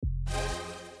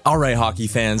All right, hockey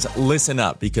fans, listen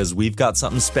up because we've got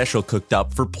something special cooked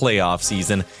up for playoff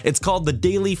season. It's called the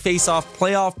Daily Face-Off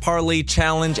Playoff Parlay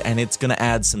Challenge, and it's going to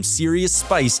add some serious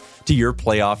spice to your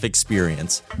playoff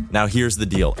experience. Now, here's the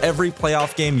deal. Every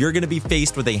playoff game, you're going to be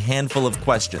faced with a handful of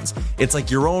questions. It's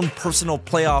like your own personal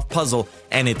playoff puzzle,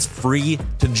 and it's free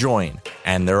to join.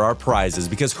 And there are prizes,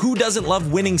 because who doesn't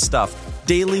love winning stuff?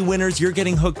 Daily winners, you're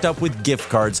getting hooked up with gift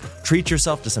cards. Treat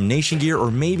yourself to some Nation gear or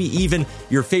maybe even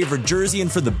your favorite jersey.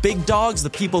 And for the big dogs, the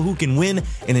people who can win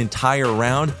an entire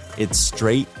round, it's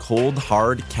straight, cold,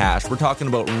 hard cash. We're talking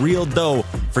about real dough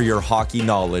for your hockey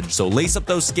knowledge. So lace up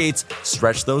those skates,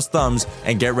 stretch those thumbs,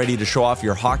 and get ready to show off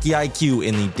your hockey IQ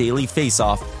in the Daily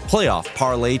Face-Off Playoff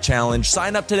Parlay Challenge.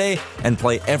 Sign up today and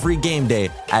play every game day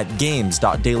at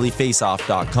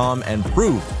games.dailyfaceoff.com and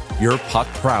prove your puck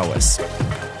prowess.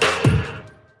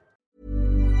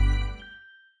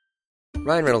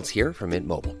 Ryan Reynolds here from Mint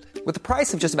Mobile. With the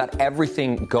price of just about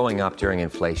everything going up during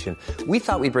inflation, we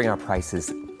thought we'd bring our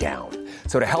prices down.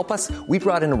 So to help us, we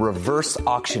brought in a reverse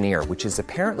auctioneer, which is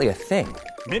apparently a thing.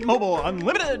 Mint Mobile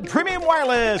Unlimited Premium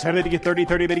Wireless. How to get 30,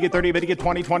 30, bit to get 30, bit to get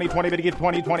 20, 20, 20, bit to get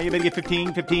 20, 20, bit to get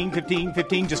 15, 15, 15,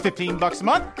 15, just $15 a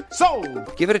month?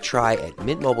 Sold! Give it a try at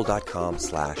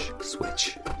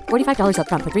mintmobile.com/switch. $45 up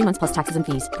front for 3 months plus taxes and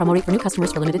fees. Promo rate for new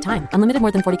customers for limited time. Unlimited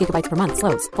more than 40 gigabytes per month.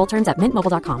 Slows full terms at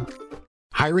mintmobile.com.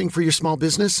 Hiring for your small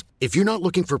business? If you're not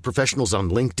looking for professionals on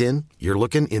LinkedIn, you're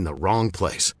looking in the wrong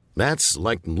place. That's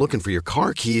like looking for your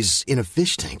car keys in a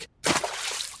fish tank.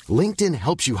 LinkedIn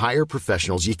helps you hire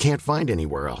professionals you can't find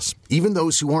anywhere else, even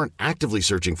those who aren't actively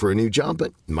searching for a new job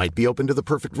but might be open to the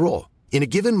perfect role. In a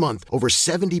given month, over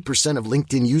 70% of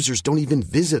LinkedIn users don't even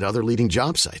visit other leading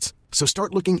job sites. So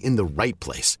start looking in the right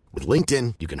place. With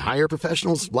LinkedIn, you can hire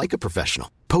professionals like a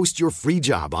professional. Post your free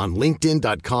job on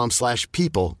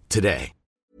linkedin.com/people today.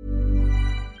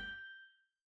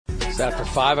 It's after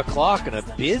 5 o'clock and a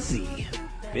busy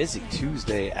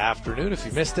Tuesday afternoon. If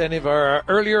you missed any of our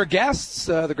earlier guests,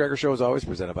 the Gregor Show is always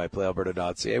presented by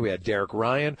PlayAlberta.ca. We had Derek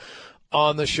Ryan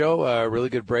on the show, a really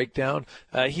good breakdown.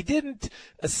 He didn't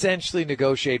essentially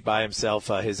negotiate by himself.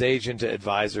 His agent,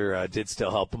 advisor, did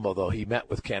still help him, although he met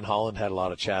with Ken Holland, had a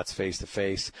lot of chats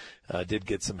face-to-face, did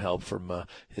get some help from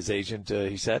his agent,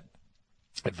 he said.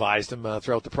 Advised him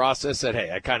throughout the process, said,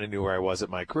 hey, I kind of knew where I was at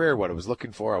my career, what I was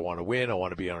looking for. I want to win. I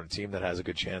want to be on a team that has a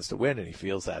good chance to win, and he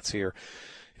feels that's here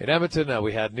in Edmonton.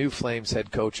 We had new Flames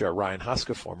head coach Ryan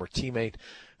Huska, former teammate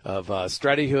of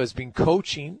Stretty, who has been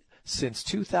coaching since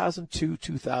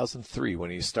 2002-2003 when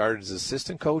he started as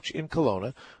assistant coach in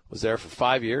Kelowna, was there for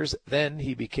 5 years. Then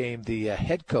he became the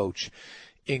head coach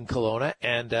in Kelowna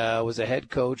and was a head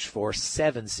coach for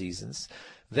 7 seasons.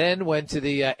 Then went to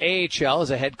the AHL as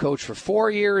a head coach for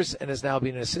 4 years and has now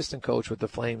been an assistant coach with the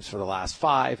Flames for the last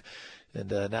 5.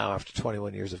 And now, after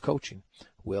 21 years of coaching,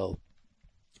 will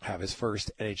have his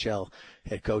first NHL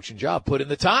head coaching job. Put in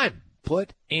the time.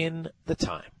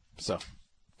 So if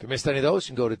you missed any of those,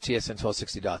 you can go to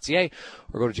tsn1260.ca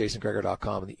or go to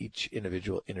jasongregor.com, and each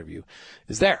individual interview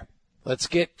is there. Let's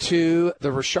get to the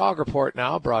Rishaug Report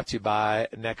now, brought to you by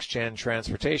Next Gen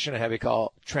Transportation, a heavy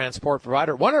haul transport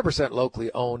provider, 100%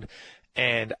 locally owned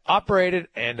and operated,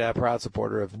 and a proud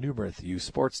supporter of numerous youth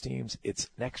sports teams.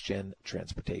 It's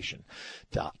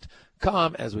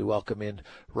nextgentransportation.com as we welcome in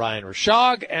Ryan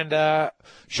Rishaug. And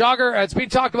Shaugger, it's been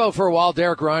talked about for a while.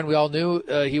 Derek Ryan, we all knew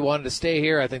he wanted to stay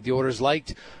here. I think the Oilers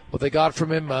liked what they got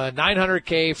from him,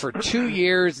 $900K for 2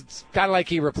 years. It's kind of like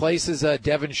he replaces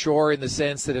Devon Shore in the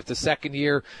sense that if the second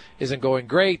year isn't going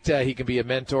great, he can be a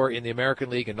mentor in the American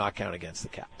League and not count against the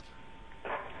cap.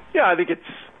 Yeah, I think it's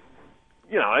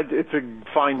a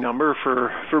fine number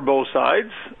for both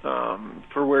sides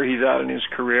for where he's at in his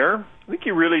career. I think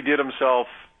he really did himself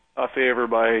a favor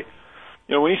by,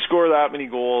 when you score that many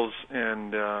goals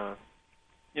and,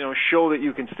 show that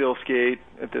you can still skate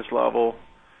at this level.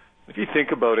 If you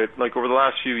think about it, like over the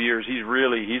last few years, he's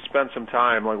spent some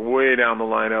time like way down the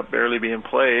lineup, barely being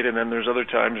played, and then there's other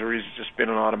times where he's just been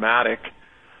an automatic.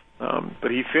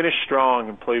 But he finished strong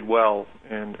and played well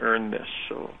and earned this.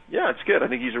 So, yeah, it's good. I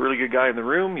think he's a really good guy in the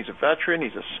room. He's a veteran.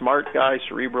 He's a smart guy,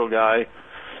 cerebral guy.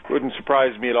 Wouldn't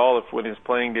surprise me at all if when his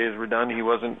playing days were done, he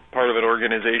wasn't part of an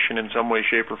organization in some way,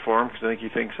 shape, or form, because I think he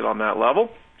thinks it on that level.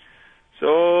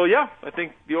 So, yeah, I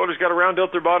think the Oilers got to round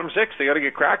out their bottom 6. They got to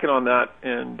get cracking on that,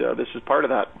 and this is part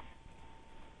of that.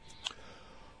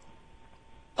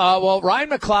 Well, Ryan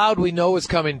McLeod, we know, is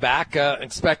coming back,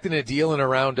 expecting a deal in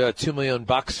around $2 million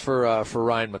for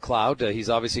Ryan McLeod.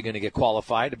 He's obviously going to get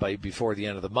qualified before the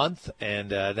end of the month, and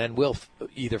then will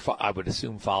either, I would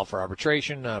assume, file for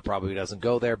arbitration. Probably doesn't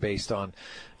go there based on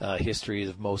history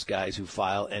of most guys who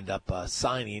file end up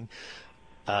signing.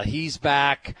 He's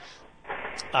back.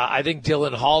 I think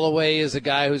Dylan Holloway is a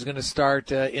guy who's going to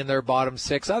start in their bottom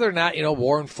six. Other than that,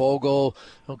 Warren Fogle,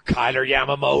 Kyler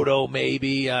Yamamoto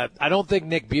maybe. I don't think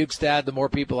Nick Bukestad, the more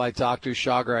people I talk to,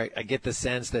 Shaugher, I get the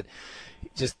sense that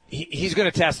he's going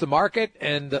to test the market,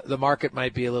 and the market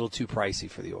might be a little too pricey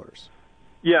for the Oilers.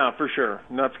 Yeah, for sure.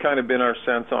 And that's kind of been our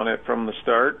sense on it from the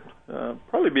start.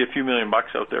 Probably be a few $1 million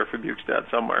out there for Bukestad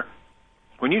somewhere.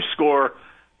 When you score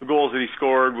the goals that he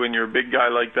scored, when you're a big guy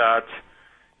like that,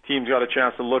 teams got a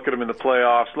chance to look at him in the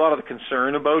playoffs. A lot of the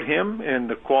concern about him and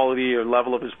the quality or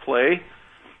level of his play.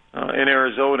 In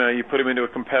Arizona, you put him into a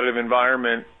competitive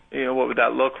environment, what would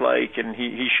that look like? And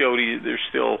he showed there's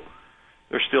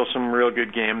still some real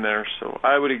good game there. So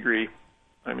I would agree.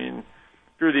 I mean,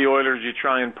 if you're the Oilers, you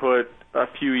try and put a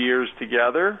few years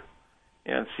together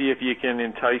and see if you can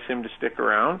entice him to stick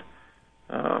around.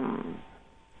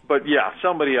 But yeah,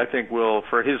 somebody I think will,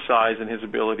 for his size and his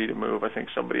ability to move, I think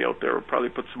somebody out there will probably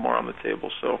put some more on the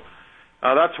table. So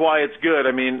that's why it's good.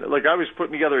 I mean, like I was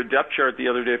putting together a depth chart the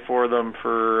other day for them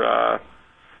for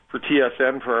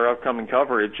TSN for our upcoming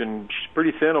coverage, and she's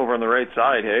pretty thin over on the right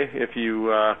side. Hey, if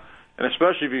you and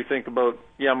especially if you think about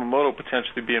Yamamoto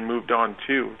potentially being moved on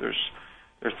too,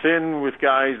 they're thin with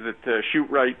guys that shoot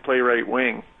right, play right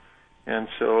wing, and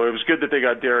so it was good that they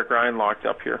got Derek Ryan locked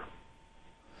up here.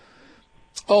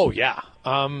 Oh, yeah.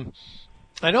 I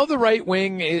know the right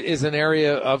wing is an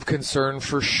area of concern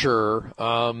for sure.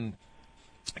 Kyler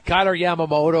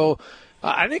Yamamoto,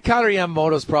 I think Kyler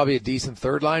Yamamoto is probably a decent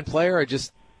third-line player.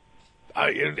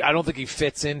 I don't think he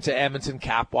fits into Edmonton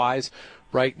cap-wise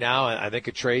right now. I think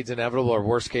a trade's inevitable, or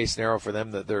worst-case scenario for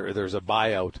them that there's a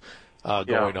buyout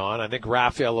going on. I think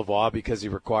Raphael Lavoie, because he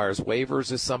requires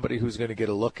waivers, is somebody who's going to get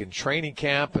a look in training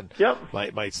camp and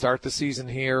might start the season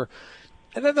here.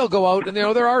 And then they'll go out, and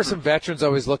there are some veterans I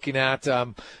was looking at,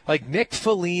 like Nick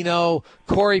Foligno,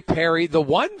 Corey Perry. The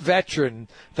one veteran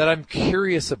that I'm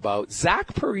curious about,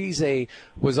 Zach Parise,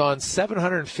 was on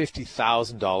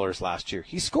 $750,000 last year.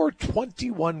 He scored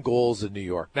 21 goals in New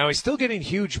York. Now he's still getting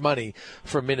huge money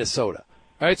from Minnesota,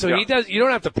 right? So you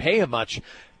don't have to pay him much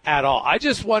at all. I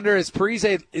just wonder, is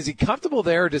he comfortable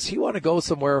there, or does he want to go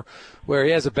somewhere where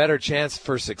he has a better chance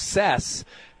for success?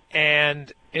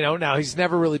 And now he's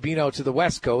never really been out to the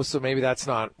West Coast, so maybe that's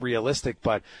not realistic.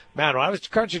 But, man, when I was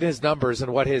crunching his numbers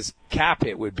and what his cap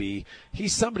hit would be,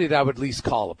 he's somebody that I would at least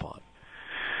call upon.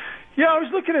 Yeah, I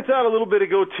was looking at that a little bit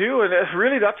ago, too, and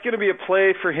really that's going to be a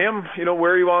play for him,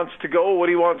 where he wants to go, what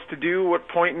he wants to do, what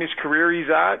point in his career he's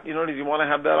at. Does he want to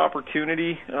have that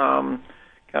opportunity, kind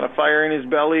of fire in his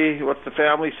belly? What's the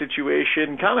family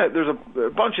situation? There's a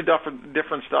bunch of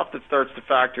different stuff that starts to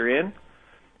factor in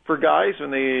for guys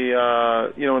when they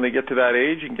when they get to that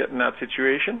age and get in that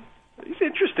situation. He's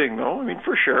interesting though,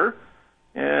 for sure.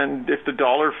 And if the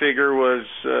dollar figure was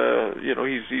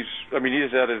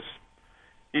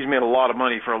he's made a lot of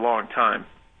money for a long time.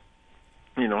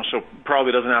 So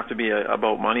probably doesn't have to be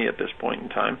about money at this point in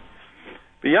time.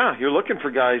 But yeah, you're looking for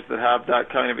guys that have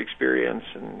that kind of experience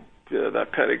and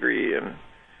that pedigree and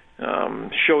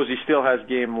shows he still has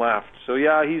game left. So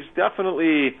yeah, he's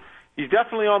definitely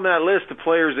on that list of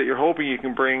players that you're hoping you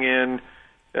can bring in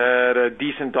at a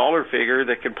decent dollar figure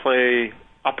that can play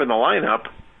up in the lineup.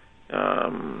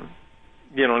 And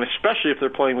especially if they're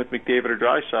playing with McDavid or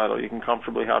Draisaitl, you can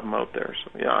comfortably have him out there.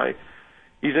 So yeah,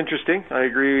 he's interesting. I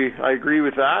agree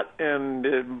with that.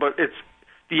 But it's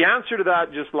the answer to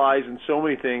that just lies in so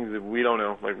many things that we don't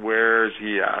know. Like, where is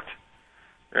he at?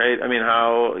 Right?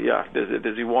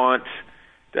 Does he want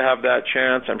to have that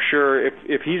chance? I'm sure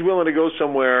if he's willing to go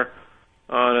somewhere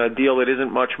on a deal that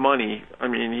isn't much money,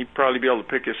 he'd probably be able to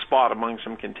pick his spot among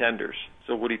some contenders.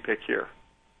 So would he pick here?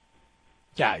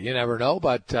 Yeah, you never know.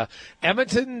 But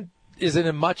Edmonton is in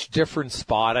a much different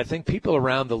spot. I think people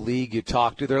around the league you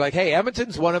talk to, they're like, hey,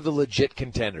 Edmonton's one of the legit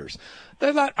contenders.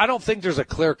 They're not. I don't think there's a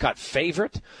clear-cut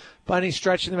favorite by any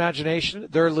stretch of the imagination.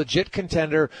 They're a legit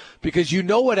contender because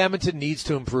what Edmonton needs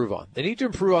to improve on. They need to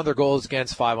improve on their goals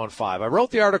against 5-on-5. I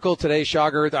wrote the article today,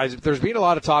 Shaugher. There's been a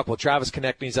lot of talk. Well, Travis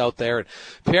Konechny's out there, and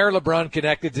Pierre LeBrun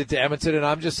connected it to Edmonton, and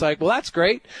I'm just like, well, that's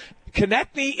great.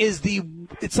 Konechny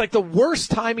it's like the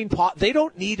worst timing pot. They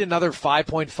don't need another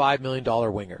 $5.5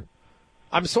 million winger.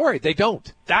 I'm sorry, they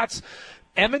don't.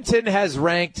 Edmonton has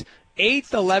ranked 8th,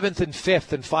 11th, and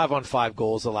 5th in 5-on-5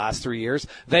 goals the last 3 years.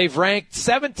 They've ranked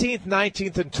 17th,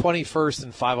 19th, and 21st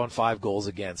in 5-on-5 goals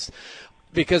against.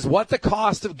 Because what the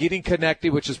cost of getting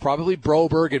Konechny, which is probably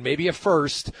Broberg and maybe a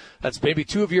first, that's maybe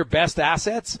two of your best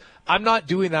assets, I'm not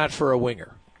doing that for a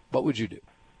winger. What would you do?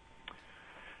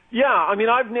 Yeah,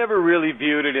 I've never really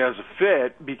viewed it as a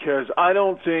fit because I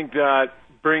don't think that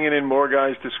bringing in more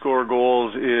guys to score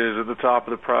goals is at the top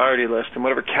of the priority list, and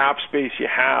whatever cap space you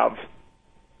have,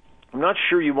 I'm not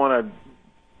sure you want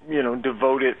to,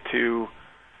 devote it to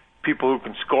people who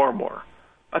can score more.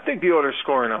 I think the Oilers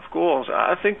score enough goals.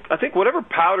 I think whatever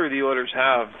powder the Oilers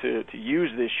have to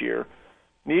use this year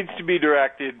needs to be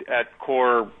directed at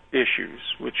core issues,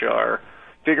 which are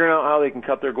figuring out how they can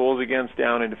cut their goals against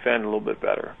down and defend a little bit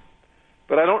better.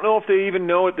 But I don't know if they even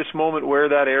know at this moment where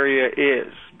that area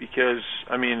is, because,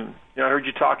 I heard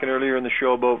you talking earlier in the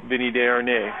show about Vinny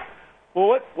Desharnais.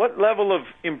 Well, what level of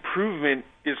improvement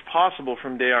is possible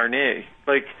from Desharnais?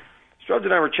 Like, Strudge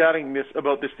and I were chatting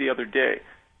about this the other day.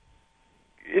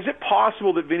 Is it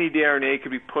possible that Vinny Desharnais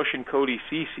could be pushing Cody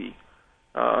Ceci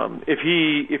if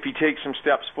he takes some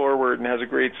steps forward and has a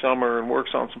great summer and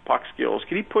works on some puck skills?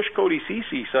 Could he push Cody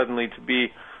Ceci suddenly to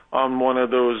be on one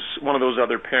of those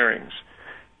other pairings?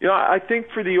 I think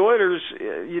for the Oilers,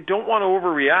 you don't want to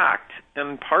overreact,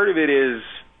 and part of it is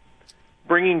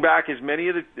bringing back as many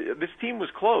of this team was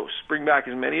close. Bring back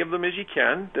as many of them as you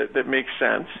can that makes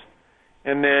sense,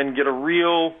 and then get a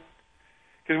real.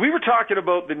 Because we were talking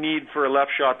about the need for a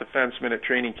left shot defenseman at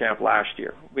training camp last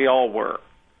year. We all were.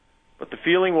 But the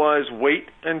feeling was wait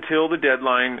until the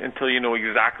deadline until you know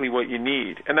exactly what you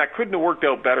need. And that couldn't have worked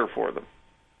out better for them.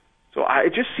 So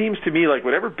it just seems to me like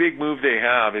whatever big move they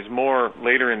have is more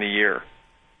later in the year.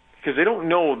 Because they don't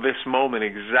know this moment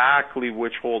exactly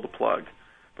which hole to plug.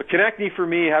 But Konechny for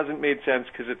me hasn't made sense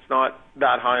because it's not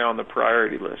that high on the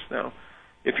priority list now.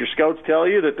 If your scouts tell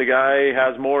you that the guy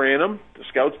has more in him, the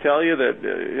scouts tell you that,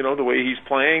 the way he's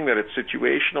playing, that it's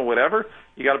situational, whatever,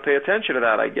 you got to pay attention to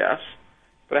that, I guess.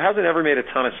 But it hasn't ever made a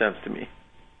ton of sense to me.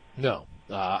 No,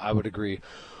 I would agree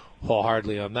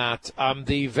wholeheartedly on that.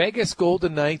 The Vegas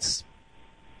Golden Knights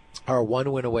are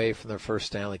one win away from their first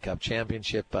Stanley Cup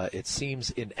championship. It seems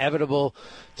inevitable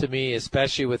to me,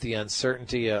 especially with the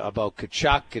uncertainty about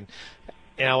Tkachuk. And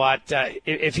you know what?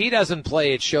 If he doesn't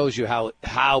play, it shows you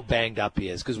how banged up he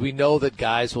is, because we know that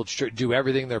guys will do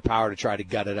everything in their power to try to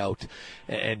gut it out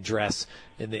and dress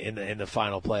in the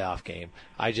final playoff game.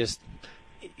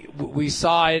 We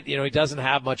saw it. He doesn't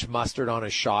have much mustard on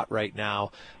his shot right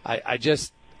now.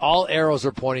 All arrows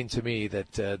are pointing to me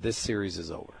that this series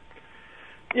is over.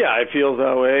 Yeah, it feels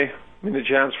that way. The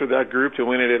chance for that group to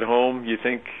win it at home, you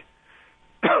think,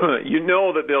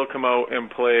 that they'll come out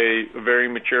and play a very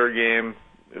mature game.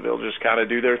 They'll just kind of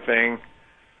do their thing.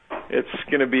 It's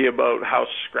going to be about how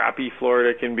scrappy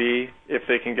Florida can be if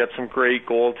they can get some great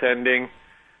goaltending.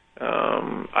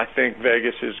 I think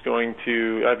Vegas is going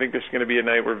to. I think this is going to be a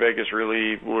night where Vegas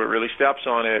really steps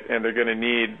on it, and they're going to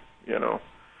need,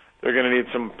 they're going to need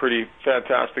some pretty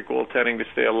fantastic goaltending to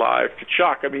stay alive.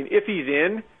 Tkachuk, if he's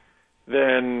in,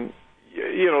 then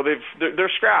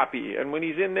they're scrappy, and when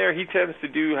he's in there, he tends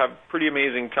to have pretty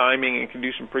amazing timing and can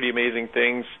do some pretty amazing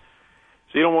things.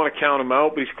 So you don't want to count him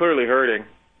out, but he's clearly hurting,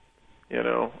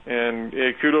 and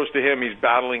kudos to him. He's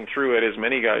battling through it, as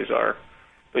many guys are.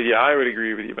 But yeah, I would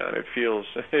agree with you, man. It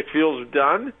feels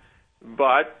done,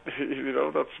 but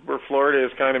that's where Florida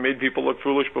has kind of made people look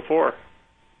foolish before.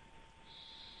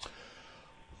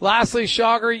 Lastly,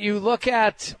 Shaugher, you look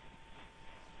at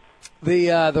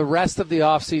the rest of the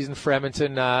offseason for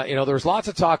Edmonton. There was lots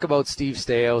of talk about Steve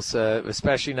Staios,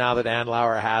 especially now that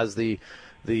Andlauer has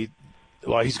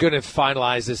he's going to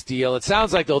finalize this deal. It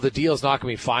sounds like, though, the deal's not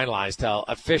going to be finalized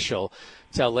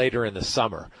till later in the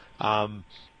summer.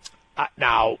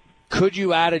 Now, could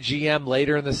you add a GM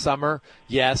later in the summer?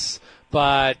 Yes,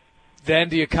 but then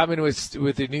do you come in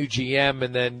with a new GM,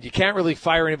 and then you can't really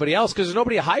fire anybody else because there's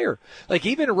nobody to hire? Like,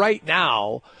 even right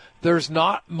now, there's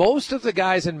not – most of the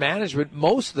guys in management,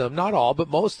 most of them, not all, but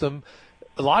most of them,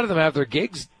 a lot of them have their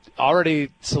gigs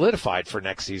already solidified for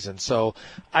next season. So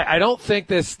I don't think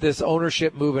this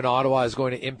ownership move in Ottawa is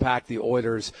going to impact the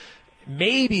Oilers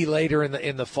maybe later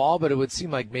in the fall, but it would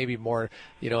seem like maybe more,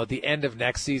 at the end of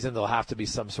next season, there'll have to be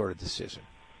some sort of decision.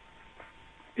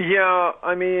 Yeah,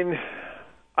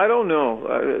 I don't know.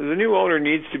 The new owner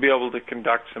needs to be able to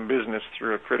conduct some business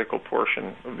through a critical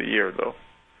portion of the year, though.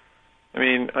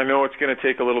 I know it's going to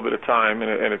take a little bit of time,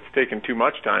 and it's taken too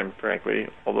much time, frankly,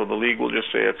 although the league will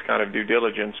just say it's kind of due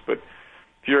diligence. But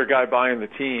if you're a guy buying the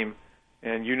team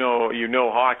and you know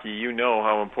hockey, you know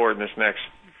how important this next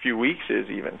few weeks is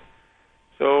even.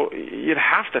 So you'd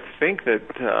have to think that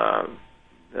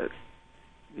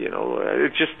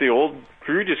it's just the old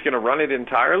crew just going to run it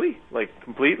entirely, like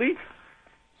completely,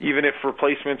 even if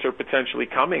replacements are potentially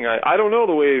coming. I don't know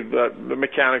the way the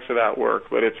mechanics of that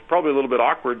work, but it's probably a little bit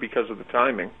awkward because of the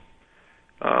timing.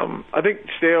 I think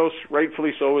Staios,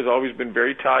 rightfully so, has always been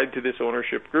very tied to this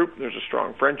ownership group. There's a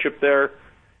strong friendship there.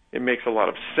 It makes a lot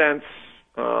of sense.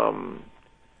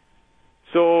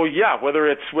 So yeah, whether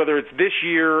it's this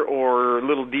year or a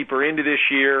little deeper into this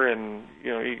year, and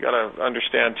you got to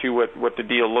understand too what the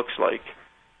deal looks like.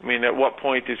 I mean, at what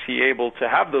point is he able to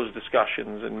have those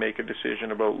discussions and make a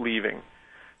decision about leaving?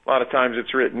 A lot of times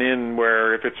it's written in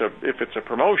where if it's a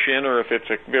promotion or if it's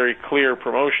a very clear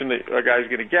promotion that a guy's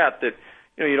going to get, that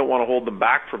you don't want to hold them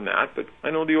back from that. But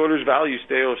I know the Oilers value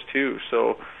Staios too,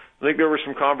 so I think there were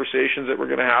some conversations that were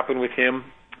going to happen with him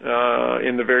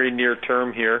in the very near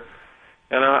term here.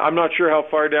 And I'm not sure how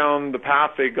far down the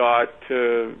path they got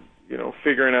to,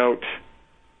 figuring out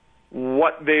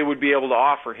what they would be able to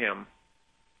offer him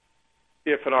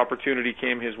if an opportunity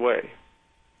came his way.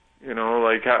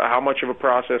 Like how much of a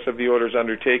process have the Oilers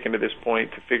undertaken to this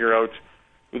point to figure out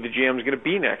who the GM is going to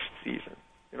be next season,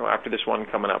 after this one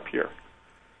coming up here.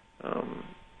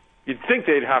 You'd think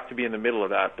they'd have to be in the middle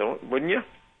of that, wouldn't you?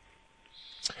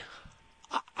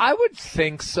 I would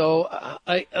think so.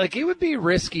 It would be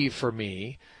risky for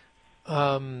me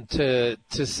to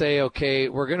say, okay,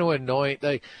 we're going to anoint.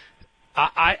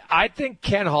 I think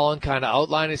Ken Holland kind of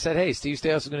outlined and said, hey, Steve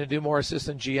Staios is going to do more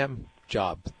assistant GM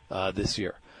job this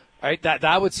year. Right?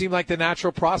 That would seem like the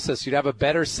natural process. You'd have a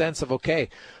better sense of, okay,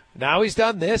 now he's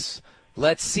done this.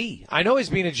 Let's see. I know he's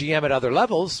been a GM at other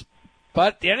levels,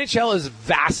 but the NHL is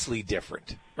vastly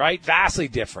different. Right? Vastly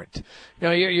different.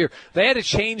 They had to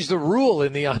change the rule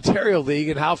in the Ontario League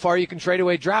and how far you can trade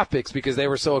away draft picks because they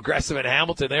were so aggressive in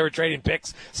Hamilton. They were trading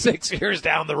picks 6 years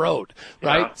down the road.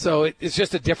 Right? Yeah. So it's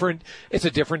just a different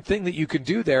thing that you can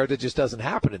do there that just doesn't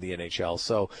happen in the NHL.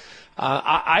 So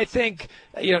I think,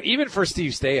 even for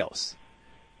Steve Staios,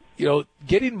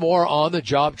 getting more on the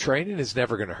job training is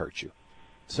never going to hurt you.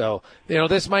 So,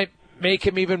 this might make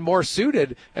him even more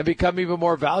suited and become even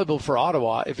more valuable for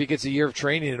Ottawa if he gets a year of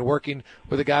training and working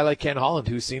with a guy like Ken Holland,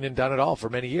 who's seen and done it all for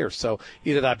many years. So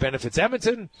either that benefits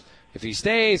Edmonton if he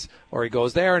stays, or he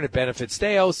goes there and it benefits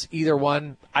Staios. Either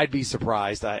one, I'd be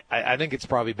surprised. I think it's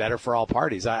probably better for all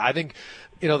parties. I think,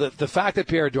 the fact that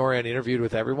Pierre Dorion interviewed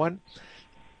with everyone,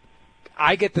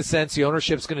 I get the sense the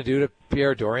ownership's going to do to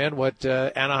Pierre Dorion what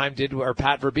Anaheim did, or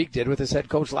Pat Verbeek did with his head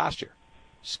coach last year.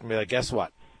 Just going to be like, guess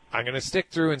what? I'm going to stick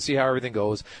through and see how everything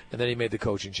goes. And then he made the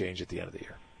coaching change at the end of the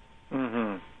year.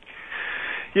 Mm-hmm.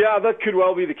 Yeah, that could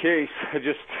well be the case.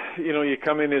 You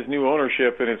come in as new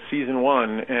ownership and it's season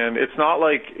one, and it's not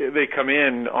like they come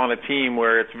in on a team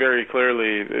where it's very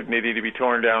clearly they need to be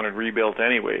torn down and rebuilt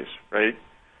anyways, right?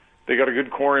 They got a good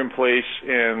core in place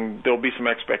and there'll be some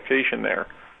expectation there.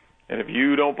 And if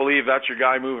you don't believe that's your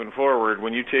guy moving forward,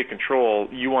 when you take control,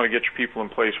 you want to get your people in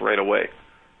place right away.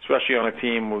 Especially on a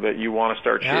team that you want to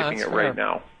start shaping it right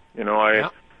now.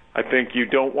 I think you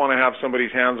don't want to have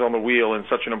somebody's hands on the wheel in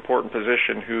such an important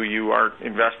position who you aren't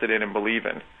invested in and believe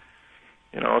in.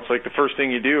 It's like the first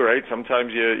thing you do, right?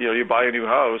 Sometimes you buy a new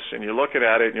house and you're looking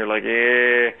at it and you're like,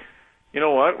 you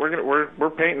know what? We're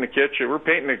painting the kitchen, we're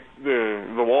painting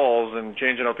the walls and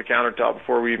changing out the countertop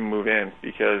before we even move in,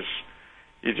 because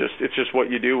it's just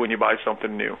what you do when you buy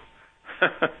something new.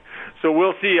 So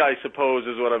we'll see, I suppose,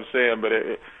 is what I'm saying. But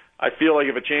I feel like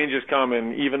if a change is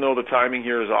coming, even though the timing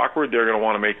here is awkward, they're going to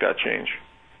want to make that change.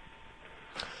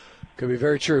 Could be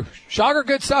very true. Shaugher,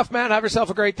 good stuff, man. Have yourself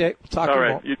a great day. Talk to you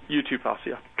more. You too, pal. See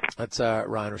ya. That's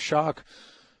Ryan Rishaug.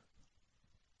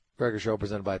 Gregor Show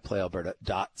presented by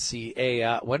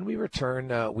PlayAlberta.ca. When we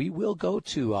return, we will go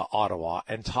to Ottawa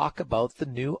and talk about the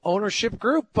new ownership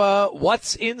group.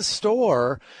 What's in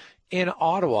store in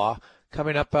Ottawa?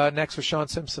 Coming up next with Shawn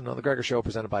Simpson on the Gregor Show,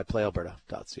 presented by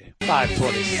PlayAlberta.ca.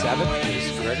 5:27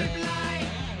 is Gregor.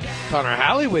 Connor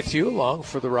Halley with you along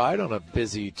for the ride on a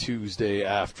busy Tuesday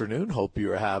afternoon. Hope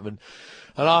you are having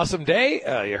an awesome day.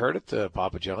 You heard it.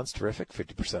 Papa John's, terrific.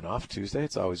 50% off Tuesday.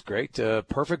 It's always great.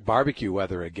 Perfect barbecue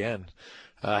weather again.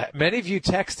 Many of you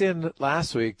texted in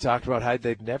last week, talked about how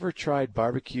they'd never tried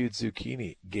barbecued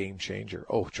zucchini. Game changer.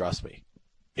 Oh, trust me,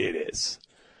 it is.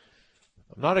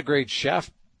 I'm not a great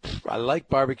chef. I like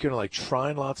barbecue and I like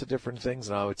trying lots of different things,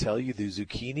 and I would tell you the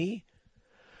zucchini.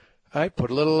 I put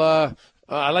a little.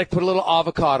 I like to put a little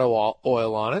avocado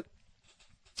oil on it,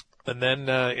 and then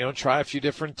try a few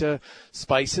different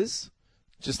spices.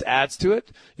 Just adds to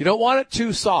it. You don't want it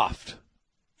too soft,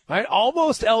 right?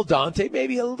 Almost al dente,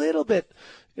 maybe a little bit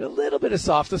of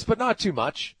softness, but not too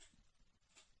much.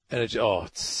 And it's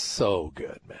so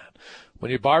good, man. When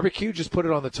you barbecue, just put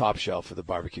it on the top shelf of the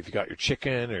barbecue. If you got your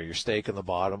chicken or your steak on the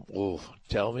bottom,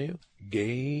 tell me,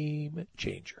 game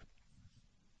changer.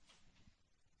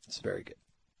 It's very good.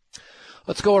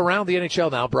 Let's go around the NHL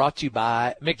now, brought to you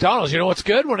by McDonald's. You know what's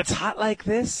good when it's hot like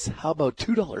this? How about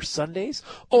 $2 sundaes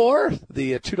or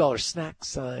the $2 snack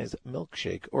size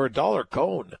milkshake or $1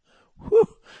 cone?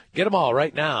 Whew. Get them all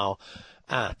right now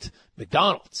at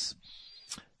McDonald's.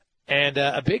 And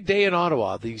a big day in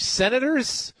Ottawa. The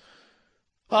Senators,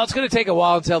 well, it's going to take a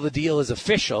while until the deal is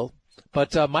official,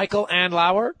 but Michael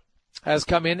Andlauer has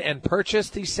come in and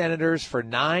purchased the Senators for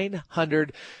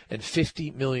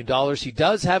 $950 million. He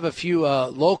does have a few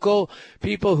local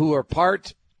people who are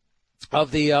part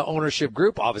of the ownership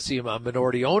group, obviously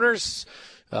minority owners.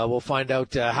 We'll find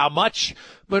out how much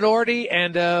minority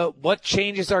and what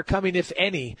changes are coming, if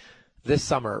any, this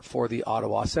summer for the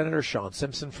Ottawa Senators. Shawn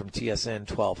Simpson from TSN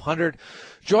 1200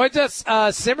 joins us.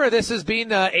 Simmer, this has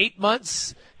been 8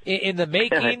 months in the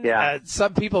making.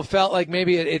 Some people felt like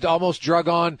maybe it almost drug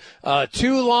on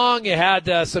too long. You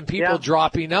had some people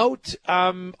dropping out.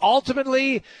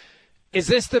 Ultimately, is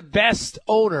this the best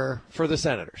owner for the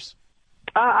Senators?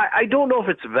 I don't know if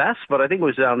it's best, but I think it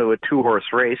was down to a two-horse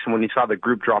race. And when you saw the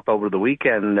group drop over the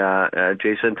weekend,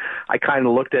 Jason, I kind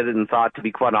of looked at it and thought, to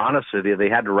be quite honest with you, they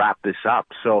had to wrap this up.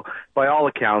 So by all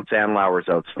accounts, Andlauer's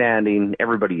outstanding.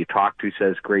 Everybody you talk to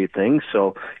says great things.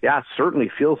 So, yeah, it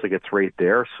certainly feels like it's right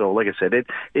there. So, like I said,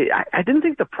 I didn't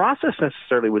think the process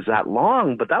necessarily was that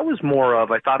long, but that was more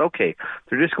of, I thought, okay,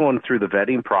 they're just going through the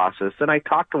vetting process. Then I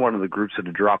talked to one of the groups that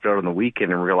had dropped out on the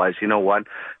weekend and realized, you know what,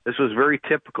 this was very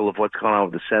typical of what's gone on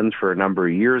with the Sens for a number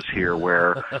of years here,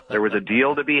 where there was a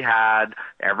deal to be had,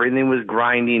 everything was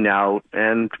grinding out,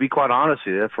 and to be quite honest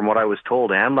with you, from what I was told,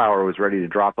 Andlauer was ready to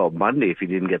drop out Monday if he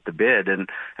didn't get the bid, and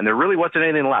there really wasn't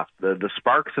anything left. The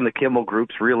Sparks and the Kimball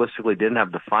groups realistically didn't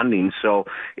have the funding, so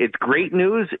it's great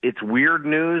news, it's weird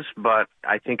news, but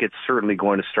I think it's certainly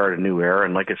going to start a new era,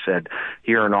 and like I said,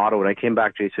 here in Ottawa, when I came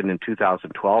back, Jason, in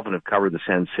 2012 and have covered the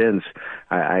Sens since,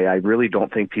 I really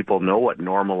don't think people know what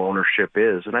normal ownership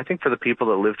is, and I think for the people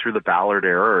that lived through the Ballard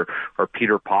era or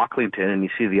Peter Pocklington and you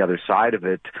see the other side of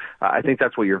it, I think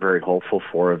that's what you're very hopeful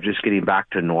for, of just getting back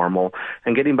to normal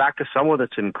and getting back to someone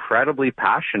that's incredibly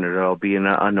passionate about being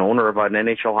an owner of an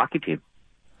NHL hockey team.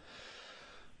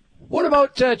 What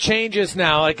about changes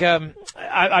now? Like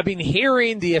I've been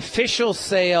hearing the official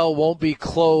sale won't be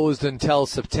closed until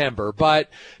September, but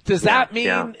does that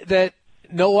mean that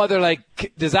no other,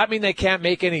 does that mean they can't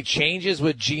make any changes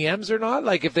with GMs or not?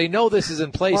 Like, if they know this is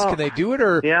in place, can they do it,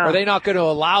 or are they not going to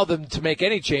allow them to make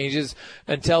any changes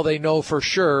until they know for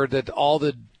sure that all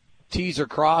the T's are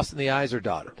crossed and the I's are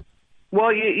dotted?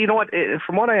 Well, you know what,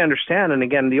 from what I understand, and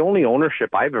again, the only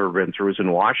ownership I've ever been through was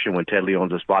in Washington when Ted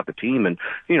Leonsis bought the team, and,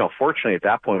 fortunately at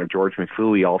that point when George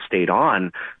McFleury all stayed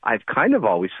on, I've kind of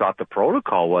always thought the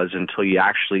protocol was until you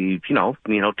actually,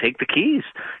 take the keys,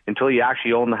 until you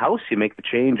actually own the house, you make the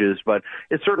changes, but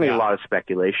it's certainly a lot of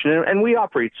speculation, and we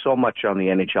operate so much on the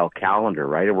NHL calendar,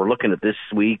 right, and we're looking at this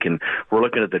week, and we're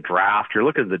looking at the draft, you're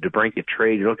looking at the DeBrincat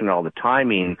trade, you're looking at all the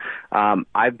timing.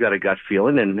 I've got a gut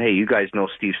feeling, and hey, you guys know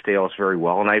Steve Staios very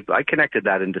well, and I connected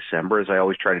that in December, as I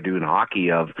always try to do in hockey,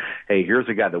 of, hey, here's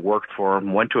a guy that worked for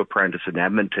him, went to apprentice in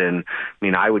Edmonton. I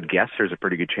mean, I would guess there's a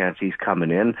pretty good chance he's coming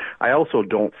in. I also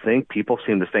don't think, people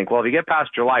seem to think, well, if you get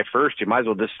past July 1st, you might as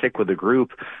well just stick with the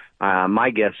group. My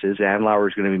guess is Andlauer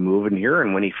is going to be moving here,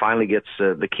 and when he finally gets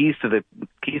the keys to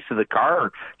the car,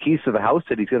 or keys to the house,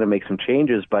 that he's going to make some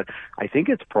changes. But I think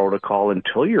it's protocol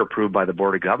until you're approved by the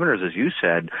Board of Governors, as you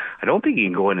said. I don't think you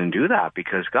can go in and do that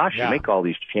because, gosh, you make all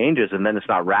these changes and then it's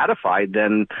not ratified.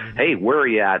 Then, hey, where are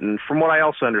you at? And from what I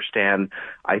also understand,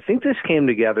 I think this came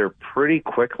together pretty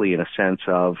quickly in a sense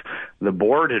of the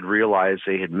board had realized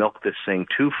they had milked this thing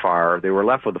too far. They were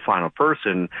left with the final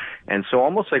person, and so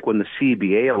almost like when the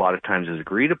CBA a lot of times is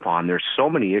agreed upon, there's so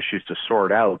many issues to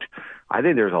sort out. I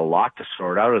think there's a lot to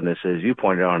sort out in this. As you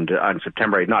pointed out on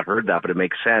September, I had not heard that, but it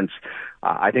makes sense.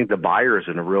 I think the buyer is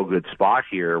in a real good spot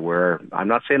here where I'm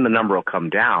not saying the number will come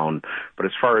down, but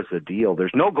as far as the deal,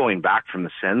 there's no going back from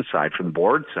the Sens side, from the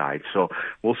board side. So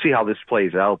we'll see how this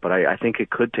plays out, but I think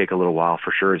it could take a little while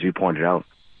for sure, as you pointed out.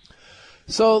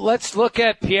 So let's look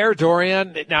at Pierre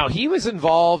Dorion. Now, he was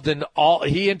involved in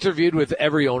he interviewed with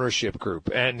every ownership group,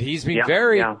 and he's been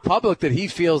very public that he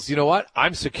feels, you know what,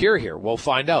 I'm secure here. We'll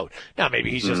find out. Now,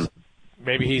 maybe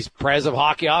he's pres of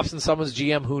hockey ops and someone's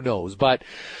GM, who knows. But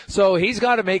so he's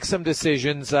got to make some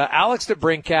decisions. Alex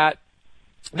DeBrincat.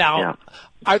 Now,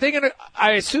 are they going to,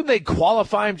 I assume they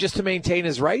qualify him just to maintain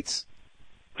his rights?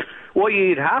 Well,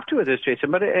 you'd have to with this,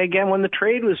 Jason. But again, when the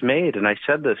trade was made, and I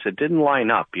said this, it didn't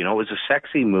line up. It was a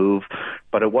sexy move.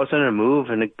 but it wasn't a move.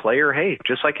 And a player, hey,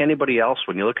 just like anybody else,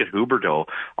 when you look at Huberdeau,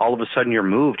 all of a sudden you're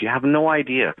moved. You have no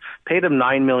idea. Paid him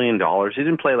 $9 million. He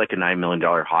didn't play like a $9 million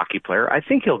hockey player. I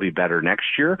think he'll be better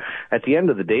next year. At the end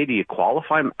of the day, do you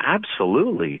qualify him?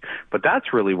 Absolutely. But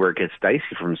that's really where it gets dicey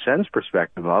from Sen's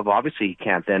perspective of, obviously he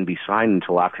can't then be signed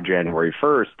until after January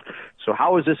 1st. So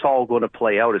how is this all going to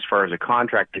play out as far as a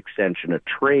contract extension, a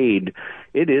trade?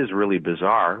 It is really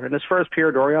bizarre. And as far as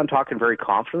Pierre Dorion talking very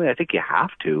confidently, I think you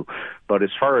have to. But as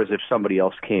far as if somebody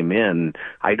else came in,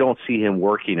 I don't see him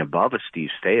working above a Steve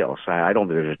Staios. I don't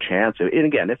think there's a chance. And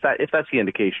again, if that's the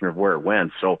indication of where it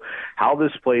went. So how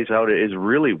this plays out is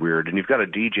really weird. And you've got a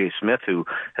DJ Smith who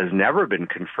has never been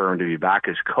confirmed to be back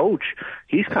as coach.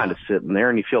 He's kind of sitting there,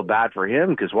 and you feel bad for him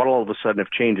because what all of a sudden if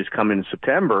changes come in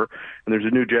September and there's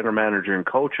a new general manager and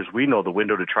coach, as we know, the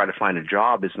window to try to find a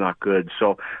job is not good.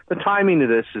 So the timing of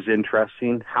this is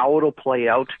interesting. How it'll play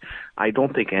out, I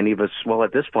don't think any of us, well,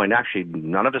 at this point, actually,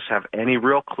 none of us have any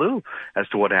real clue as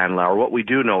to what Andlauer. What we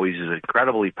do know, he's an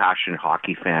incredibly passionate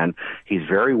hockey fan. He's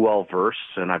very well versed,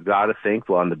 and I've got to think,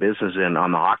 well, on the business and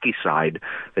on the hockey side,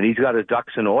 that he's got his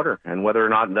ducks in order. And whether or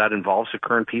not that involves the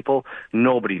current people,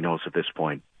 nobody knows at this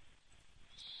point.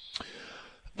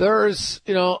 There's,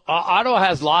 Ottawa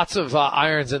has lots of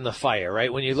irons in the fire,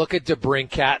 right? When you look at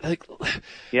DeBrincat,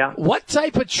 yeah, what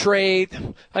type of trade?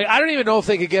 I don't even know if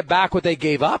they could get back what they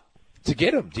gave up to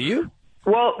get him. Do you?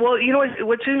 Well,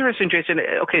 what's interesting, Jason,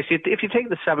 okay, so if you take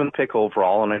the 7th pick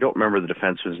overall, and I don't remember the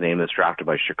defenseman's name that's drafted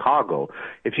by Chicago,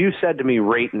 if you said to me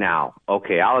right now,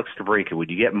 okay, Alex DeBrincat, would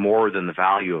you get more than the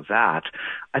value of that?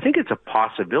 I think it's a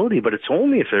possibility, but it's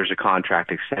only if there's a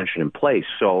contract extension in place.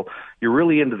 So you're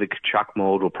really into the Kachuk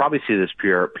mode. We'll probably see this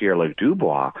Pierre-Luc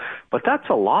Dubois, but that's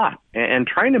a lot. And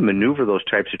trying to maneuver those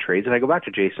types of trades, and I go back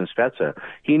to Jason Spezza,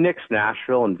 he nixed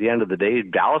Nashville, and at the end of the day,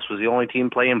 Dallas was the only team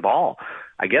playing ball.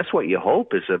 I guess what you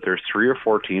hope is that there's 3 or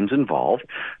 4 teams involved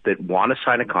that want to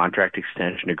sign a contract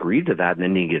extension, agree to that, and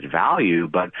then you get value.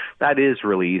 But that is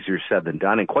really easier said than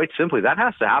done. And quite simply, that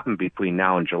has to happen between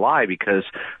now and July because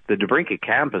the DeBrincat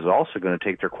camp is also going to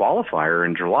take their qualifier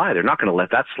in July. They're not going to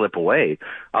let that slip away.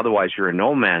 Otherwise, you're in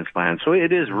no man's land. So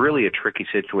it is really a tricky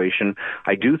situation.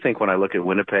 I do think when I look at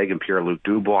Winnipeg and Pierre-Luc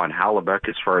Dubois and Hellebuyck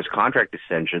as far as contract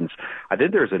extensions, I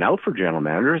think there's an out for general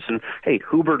managers. And, hey,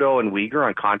 Huberdeau and Weegar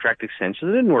on contract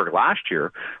extensions, it didn't work last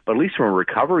year, but at least from a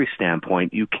recovery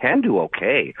standpoint, you can do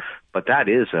okay. But that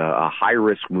is a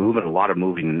high-risk move and a lot of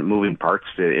moving parts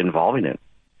involving it.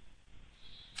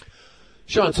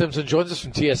 Shawn Simpson joins us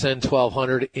from TSN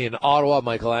 1200 in Ottawa.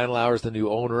 Michael Andlauer is the new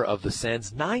owner of the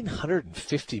Sens.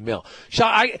 $950 million.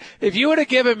 Shawn, if you would have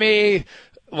given me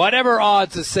whatever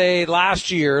odds to say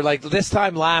last year, like this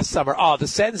time last summer, the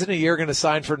Sens in a year are going to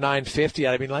sign for $950,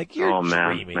 I'd be like, you're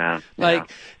dreaming. Man. Like,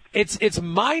 yeah. It's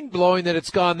mind-blowing that it's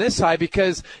gone this high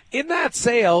because in that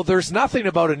sale, there's nothing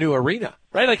about a new arena,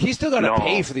 right? Like, he's still got to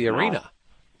pay for the arena.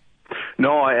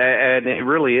 No, and it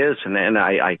really is. And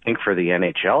I think for the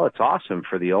NHL, it's awesome.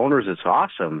 For the owners, it's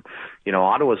awesome.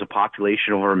 Ottawa's a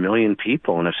population of over 1 million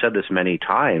people, and I've said this many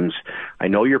times. I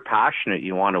know you're passionate,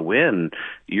 you want to win.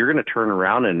 You're going to turn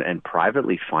around and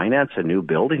privately finance a new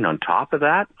building on top of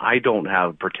that? I don't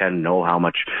pretend to know how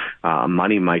much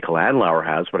money Michael Andlauer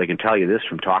has, but I can tell you this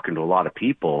from talking to a lot of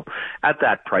people. At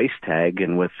that price tag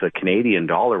and with the Canadian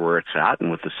dollar where it's at and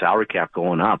with the salary cap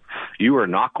going up, you are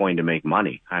not going to make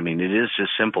money. I mean, it is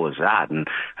just simple as that. And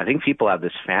I think people have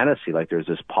this fantasy, like there's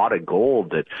this pot of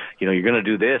gold that, you're going to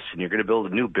do this and you're going to build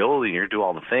a new building, you're going to do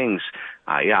all the things.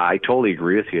 Yeah, I totally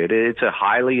agree with you. It's a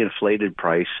highly inflated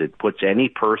price. It puts any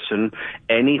person,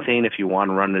 anything, if you want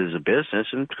to run it as a business.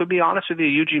 And to be honest with you,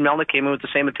 Eugene Melnyk came in with the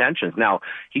same intentions. Now,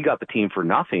 he got the team for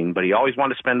nothing, but he always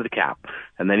wanted to spend the cap.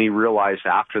 And then he realized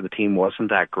after the team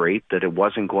wasn't that great that it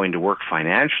wasn't going to work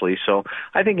financially. So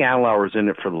I think Andlauer's in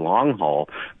it for the long haul,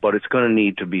 but it's going to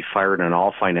need to be fired on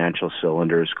all financial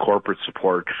cylinders, corporate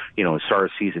support, as far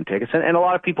as season tickets. And a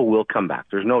lot of people will come back.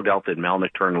 There's no doubt that Melnyk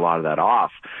turned a lot of that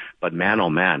off. But man, oh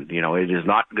man, it is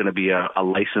not going to be a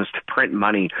license to print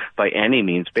money by any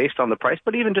means based on the price,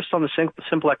 but even just on the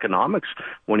simple economics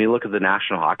when you look at the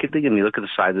National Hockey League and you look at the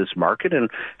size of this market. And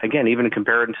again, even in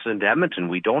comparison to Edmonton,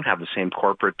 we don't have the same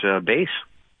corporate base.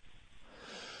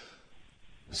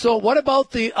 So what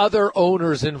about the other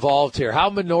owners involved here?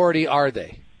 How minority are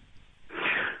they?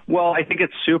 Well, I think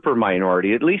it's super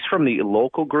minority, at least from the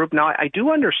local group. Now, I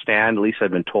do understand, at least I've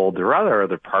been told, there are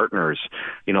other partners,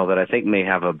 that I think may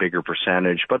have a bigger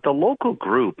percentage. But the local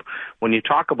group, when you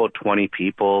talk about 20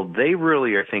 people, they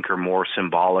really, I think, are more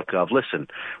symbolic of, listen,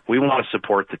 we want to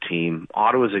support the team.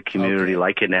 Ottawa's a community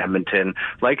like in Edmonton,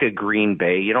 like a Green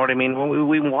Bay. You know what I mean?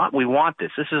 We want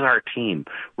this. This is our team.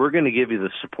 We're going to give you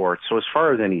the support. So as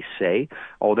far as any say,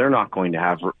 they're not going to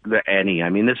have any. I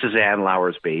mean, this is Ann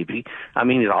Lauer's baby. I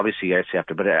mean, obviously you guys have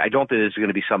to, but I don't think there's going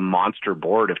to be some monster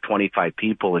board of 25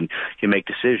 people and you make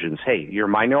decisions. Hey, you're a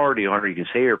minority owner. You can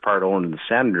say you're part owner of the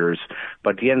Senators,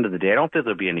 but at the end of the day, I don't think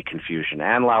there'll be any confusion.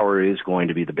 Ann Lauer is going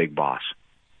to be the big boss.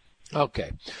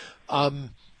 Okay.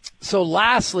 So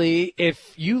lastly,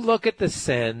 if you look at the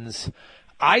Sens,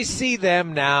 I see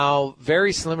them now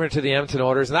very similar to the Edmonton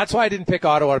Oilers, and that's why I didn't pick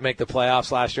Ottawa to make the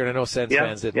playoffs last year, and I know Sens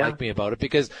fans didn't like me about it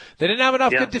because they didn't have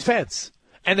enough good defense.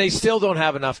 And they still don't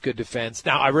have enough good defense.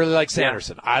 Now, I really like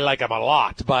Sanderson. I like him a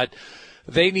lot, but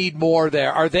they need more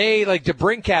there. Are they like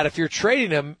DeBrincat? If you're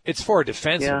trading him, it's for a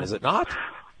defenseman, is it not?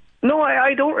 No,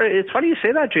 I don't. It's funny you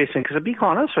say that, Jason, because to be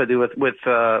honest with you,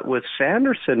 with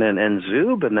Sanderson and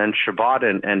Zub and then Shabbat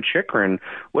and Chikrin,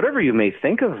 whatever you may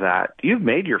think of that, you've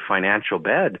made your financial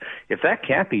bed. If that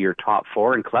can't be your top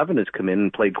four, and Clevin has come in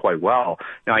and played quite well.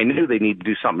 Now, I knew they need to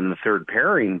do something in the third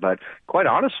pairing, but quite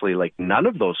honestly, like none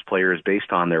of those players,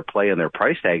 based on their play and their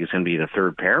price tag, is going to be in a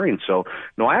third pairing. So,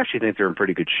 no, I actually think they're in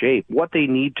pretty good shape. What they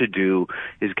need to do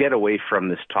is get away from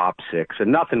this top six,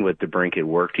 and nothing with DeBrincat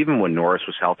worked. Even when Norris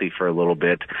was healthy for a little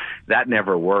bit, that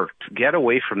never worked. Get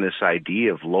away from this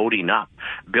idea of loading up.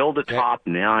 Build a top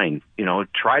nine.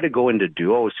 Try to go into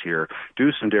duos here.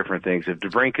 Do some different things. If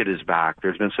DeBrincat is back,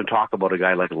 there's been some talk about a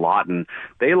guy like Lawton.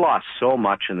 They lost so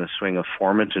much in the swing of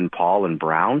Formanton, Paul, and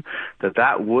Brown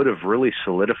that would have really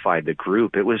solidified the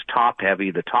group. It was top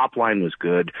heavy. The top line was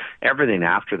good. Everything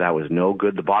after that was no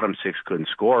good. The bottom six couldn't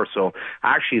score. So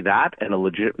actually that and a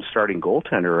legit starting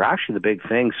goaltender are actually the big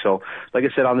thing. So like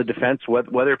I said, on the defense,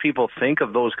 whether people think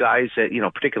of those guys at,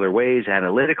 particular ways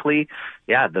analytically,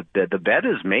 the bet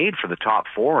is made for the top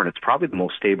four, and it's probably the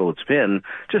most stable it's been.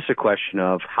 Just a question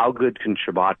of how good can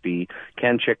Shabbat be?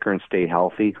 Can Chikrin stay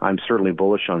healthy? I'm certainly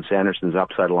bullish on Sanderson's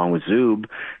upside along with Zub.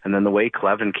 And then the way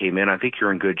Clevin came in, I think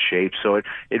you're in good shape. So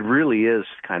it really is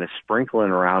kind of sprinkling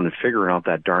around and figuring out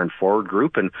that darn forward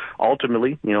group. And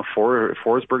ultimately,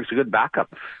 Forsberg's a good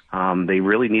backup. They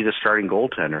really need a starting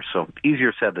goaltender. So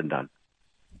easier said than done.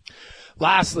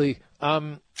 Lastly,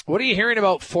 what are you hearing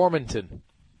about Formanton?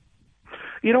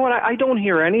 You know what? I don't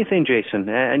hear anything, Jason.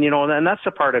 And that's the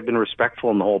part I've been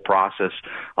respectful in the whole process.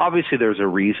 Obviously, there's a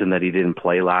reason that he didn't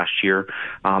play last year.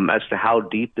 As to how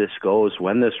deep this goes,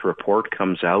 when this report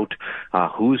comes out,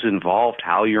 who's involved,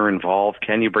 how you're involved,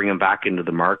 can you bring him back into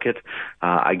the market?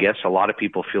 I guess a lot of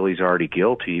people feel he's already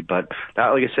guilty, but that,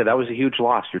 like I said, that was a huge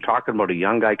loss. You're talking about a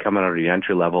young guy coming out of the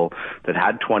entry level that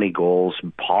had 20 goals.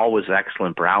 Paul was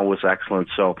excellent. Brown was excellent.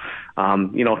 So,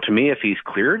 to me, if he's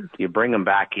cleared, you bring him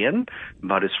back in.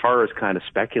 But as far as kind of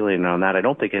speculating on that, I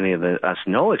don't think any of us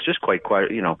know. It's just quite,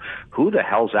 who the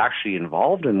hell's actually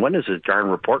involved, and when is this darn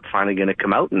report finally going to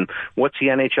come out, and what's the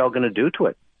NHL going to do to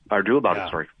it, or do about it?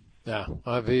 Sorry. Yeah,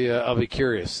 I'll be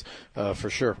curious for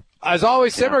sure. As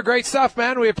always, Simmer, great stuff,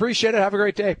 man. We appreciate it. Have a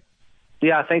great day.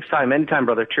 Yeah, thanks, Time. Anytime,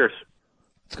 brother. Cheers.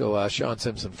 Let's go, Shawn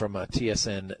Simpson from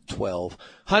TSN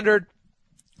 1200.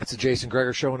 It's the Jason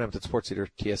Gregor Show on Edmonton Sports Leader,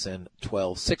 TSN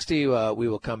 1260. We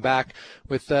will come back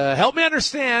with Help Me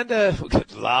Understand.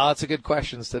 Lots of good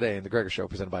questions today in the Gregor Show,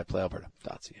 presented by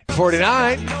PlayAlberta.ca.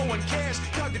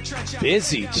 49.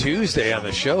 Busy Tuesday on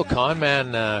the show.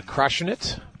 Conman crushing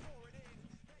it.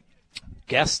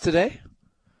 Guests today.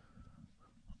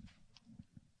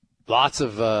 Lots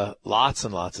and lots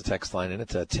of text line in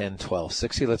it, 10, 12,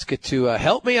 60. Let's get to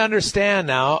Help Me Understand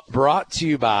now, brought to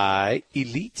you by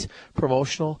Elite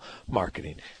Promotional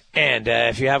Marketing. And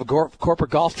if you have a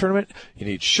corporate golf tournament, you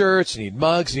need shirts, you need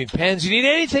mugs, you need pens, you need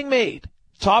anything made.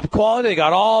 Top quality, they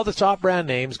got all the top brand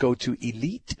names. Go to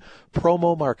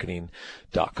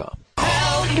ElitePromoMarketing.com.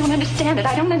 I don't understand it.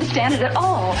 I don't understand it at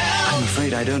all. I'm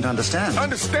afraid I don't understand.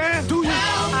 Understand, do you?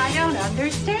 I don't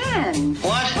understand.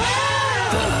 What?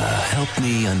 Help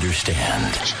me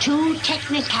understand. It's too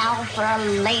technical for a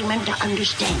layman to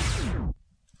understand.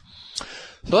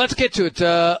 So let's get to it.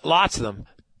 Lots of them.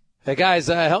 Hey, guys,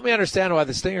 help me understand why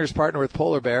the Stingers partner with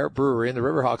Polar Bear Brewery and the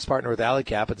Riverhawks partner with Alley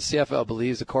Cap, but the CFL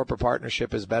believes a corporate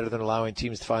partnership is better than allowing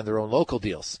teams to find their own local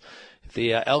deals. If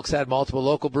the Elks had multiple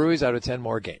local breweries, I would attend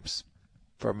more games.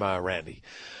 From Randy.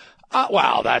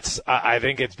 Well, I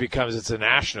think it's because it's a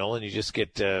national and you just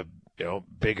get,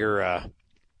 bigger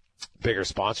bigger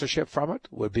sponsorship from it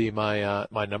would be my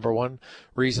my number one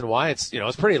reason why. It's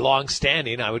it's pretty long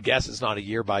standing. I would guess it's not a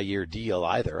year by year deal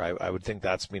either. I would think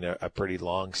that's been a pretty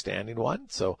long standing one.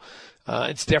 So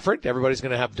it's different. Everybody's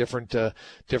going to have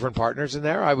different partners in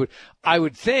there. I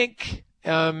would think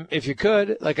if you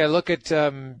could, like, I look at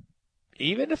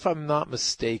even if I'm not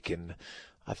mistaken,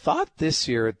 I thought this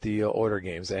year at the Order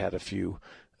games they had a few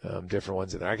different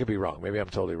ones in there. I could be wrong. Maybe I'm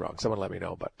totally wrong. Someone let me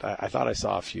know. But I thought I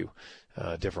saw a few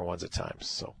different ones at times.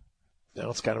 So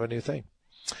it's kind of a new thing.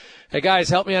 Hey, guys,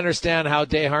 help me understand how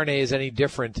Desharnais is any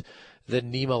different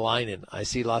than Niemelainen. I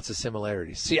see lots of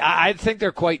similarities. See, I think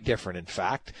they're quite different, in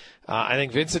fact. I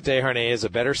think Vincent Desharnais is a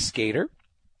better skater.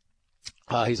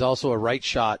 He's also a right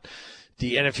shot.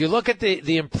 And if you look at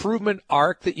the improvement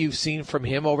arc that you've seen from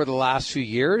him over the last few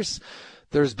years,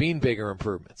 there's been bigger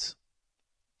improvements.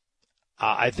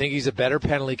 I think he's a better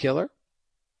penalty killer.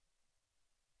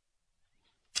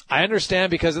 I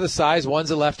understand because of the size, one's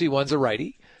a lefty, one's a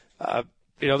righty.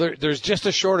 There's just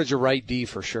a shortage of right D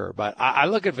for sure. But I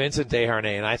look at Vincent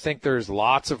Desharnais, and I think there's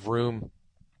lots of room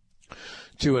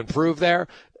to improve there.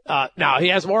 Now, he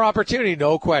has more opportunity,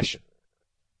 no question.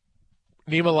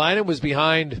 Niemelainen was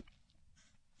behind,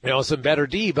 some better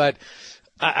D, but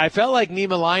I felt like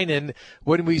Niemelainen,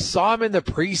 when we saw him in the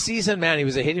preseason, man, he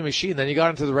was a hitting machine. Then he got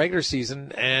into the regular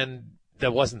season, and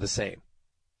that wasn't the same.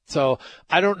 So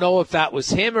I don't know if that was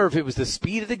him or if it was the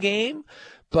speed of the game,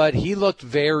 but he looked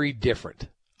very different,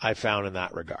 I found, in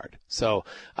that regard. So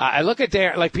I look at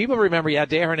like people remember,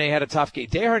 Desharnais had a tough game.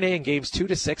 Desharnais in games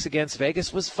 2-6 against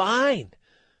Vegas was fine.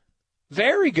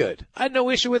 Very good. I had no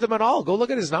issue with him at all. Go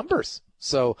look at his numbers.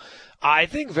 So I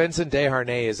think Vincent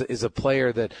Desharnais is a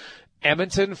player that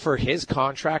Edmonton, for his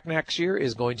contract next year,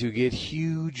 is going to get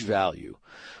huge value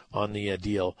on the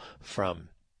deal from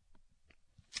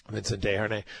Vincent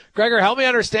Desharnais. Gregor, help me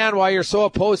understand why you're so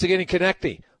opposed to getting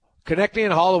Konechny. Konechny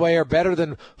and Holloway are better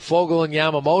than Foegele and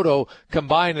Yamamoto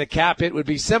combined. The cap hit would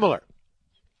be similar.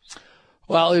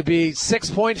 Well, it would be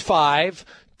 6.5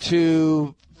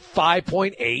 to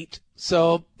 5.8.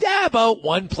 So, about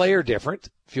one player different,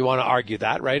 if you want to argue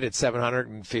that, right? It's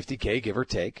 $750K, give or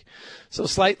take. So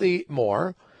slightly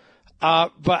more.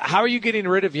 But how are you getting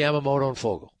rid of Yamamoto and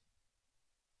Foegele?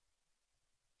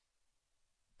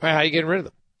 Right, how are you getting rid of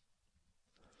them?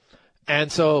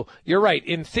 And so you're right.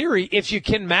 In theory, if you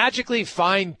can magically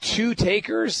find two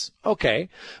takers, okay.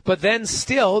 But then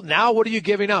still, now what are you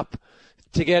giving up?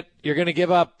 You're going to give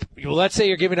up, let's say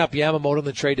you're giving up Yamamoto in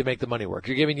the trade to make the money work.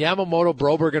 You're giving Yamamoto,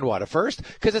 Broberg, and what, a first?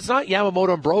 Because it's not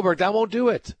Yamamoto and Broberg. That won't do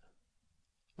it.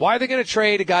 Why are they going to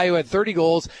trade a guy who had 30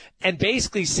 goals and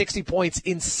basically 60 points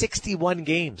in 61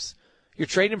 games? You're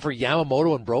trading him for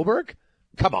Yamamoto and Broberg?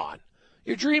 Come on.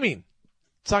 You're dreaming.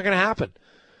 It's not going to happen.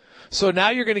 So now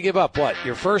you're going to give up what?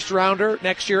 Your first rounder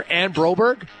next year and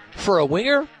Broberg for a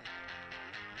winger?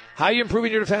 How are you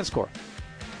improving your defense core?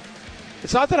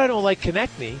 It's not that I don't like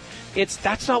Konechny.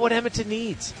 That's not what Edmonton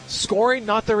needs. Scoring,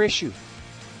 not their issue.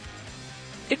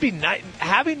 It'd be nice.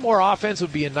 Having more offense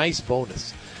would be a nice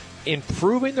bonus.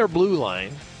 Improving their blue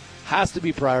line has to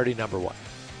be priority number one.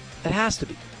 It has to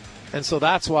be. And so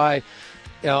that's why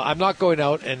I'm not going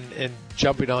out and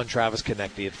jumping on Travis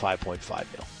Konechny at $5.5 million.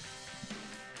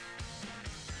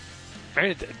 I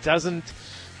mean, it doesn't.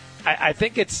 I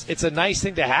think it's a nice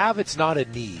thing to have. It's not a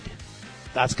need.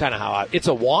 That's kind of how it's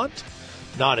a want,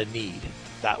 not a need.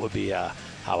 That would be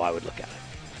how I would look at it.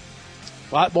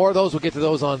 A lot more of those. We'll get to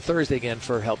those on Thursday again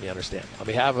for Help Me Understand. On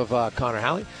behalf of Connor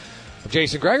Halley, I'm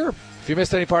Jason Gregor. If you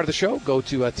missed any part of the show, go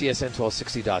to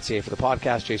tsn1260.ca for the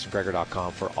podcast,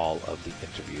 jasongregor.com for all of the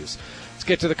interviews. Let's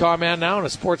get to the car man now and a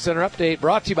Sports Center update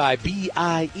brought to you by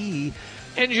BIE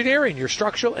Engineering, your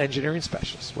structural engineering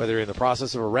specialist. Whether you're in the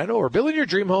process of a rental or building your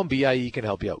dream home, BIE can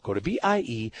help you out. Go to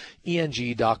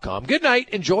BIEENG.com. Good night.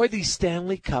 Enjoy the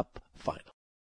Stanley Cup